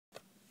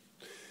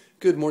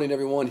Good morning,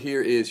 everyone.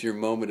 Here is your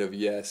moment of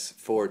yes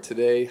for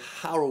today.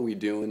 How are we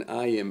doing?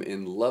 I am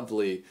in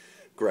lovely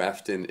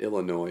Grafton,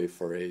 Illinois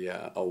for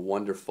a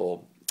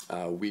wonderful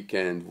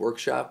weekend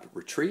workshop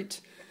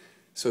retreat.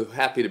 So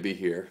happy to be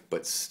here,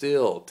 but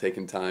still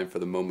taking time for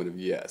the moment of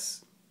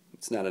yes.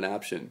 It's not an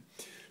option.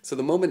 So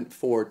the moment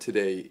for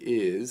today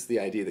is, the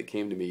idea that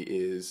came to me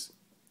is,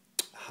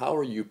 how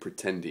are you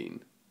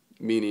pretending?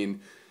 Meaning,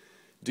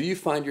 do you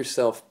find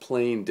yourself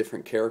playing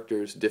different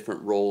characters,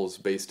 different roles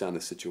based on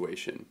the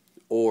situation?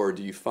 Or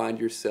do you find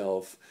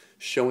yourself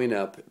showing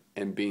up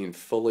and being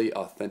fully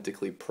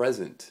authentically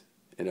present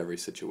in every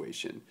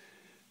situation?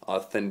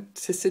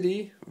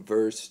 Authenticity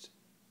versus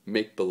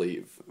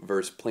make-believe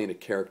versus playing a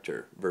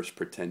character versus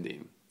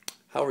pretending.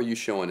 How are you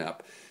showing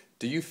up?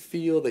 Do you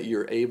feel that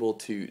you're able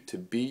to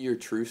be your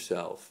true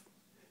self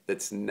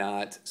that's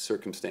not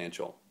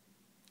circumstantial?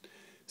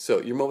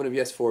 So your moment of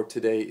yes for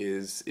today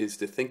is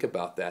to think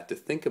about that, to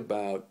think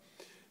about,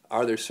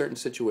 are there certain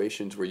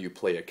situations where you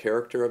play a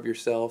character of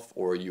yourself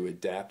or you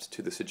adapt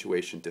to the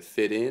situation to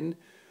fit in?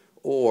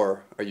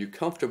 Or are you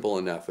comfortable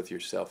enough with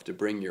yourself to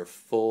bring your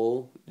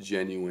full,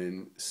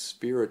 genuine,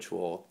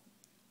 spiritual,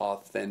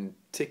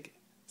 authentic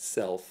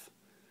self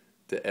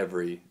to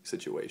every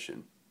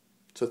situation?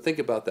 So think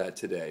about that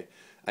today.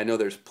 I know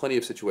there's plenty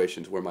of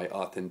situations where my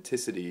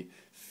authenticity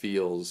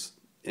feels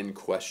in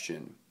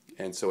question.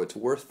 And so it's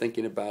worth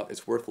thinking about,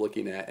 it's worth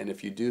looking at, and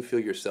if you do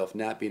feel yourself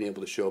not being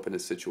able to show up in a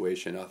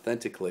situation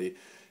authentically,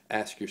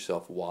 ask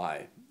yourself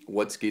why.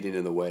 What's getting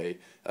in the way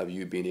of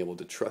you being able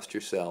to trust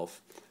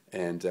yourself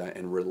and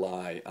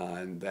rely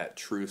on that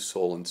true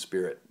soul and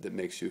spirit that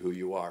makes you who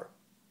you are?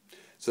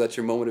 So that's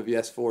your moment of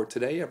yes for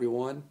today,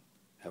 everyone.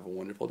 Have a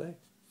wonderful day.